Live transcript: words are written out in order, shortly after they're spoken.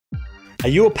Are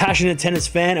you a passionate tennis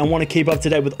fan and want to keep up to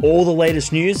date with all the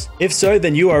latest news? If so,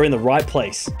 then you are in the right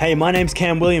place. Hey, my name's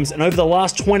Cam Williams, and over the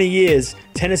last 20 years,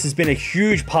 tennis has been a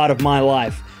huge part of my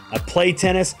life. I've played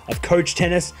tennis, I've coached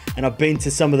tennis, and I've been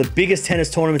to some of the biggest tennis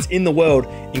tournaments in the world,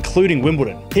 including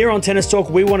Wimbledon. Here on Tennis Talk,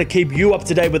 we want to keep you up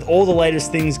to date with all the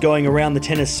latest things going around the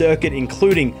tennis circuit,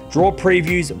 including draw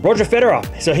previews, Roger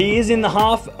Federer. So he is in the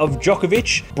half of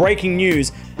Djokovic, breaking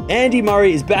news. Andy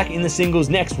Murray is back in the singles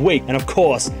next week, and of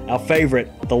course, our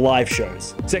favorite, the live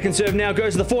shows. Second serve now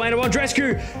goes to the forehand of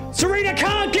Andreescu. Serena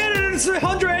can't get it, and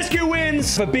Andreescu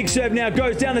wins. A big serve now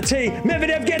goes down the tee.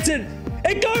 Medvedev gets it.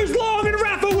 It goes long and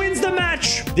Rafa wins the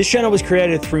match! This channel was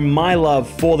created through my love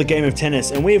for the game of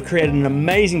tennis, and we have created an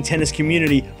amazing tennis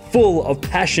community full of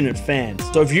passionate fans.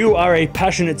 So if you are a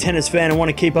passionate tennis fan and want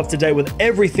to keep up to date with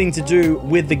everything to do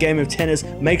with the game of tennis,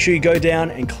 make sure you go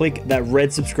down and click that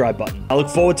red subscribe button. I look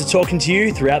forward to talking to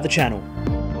you throughout the channel.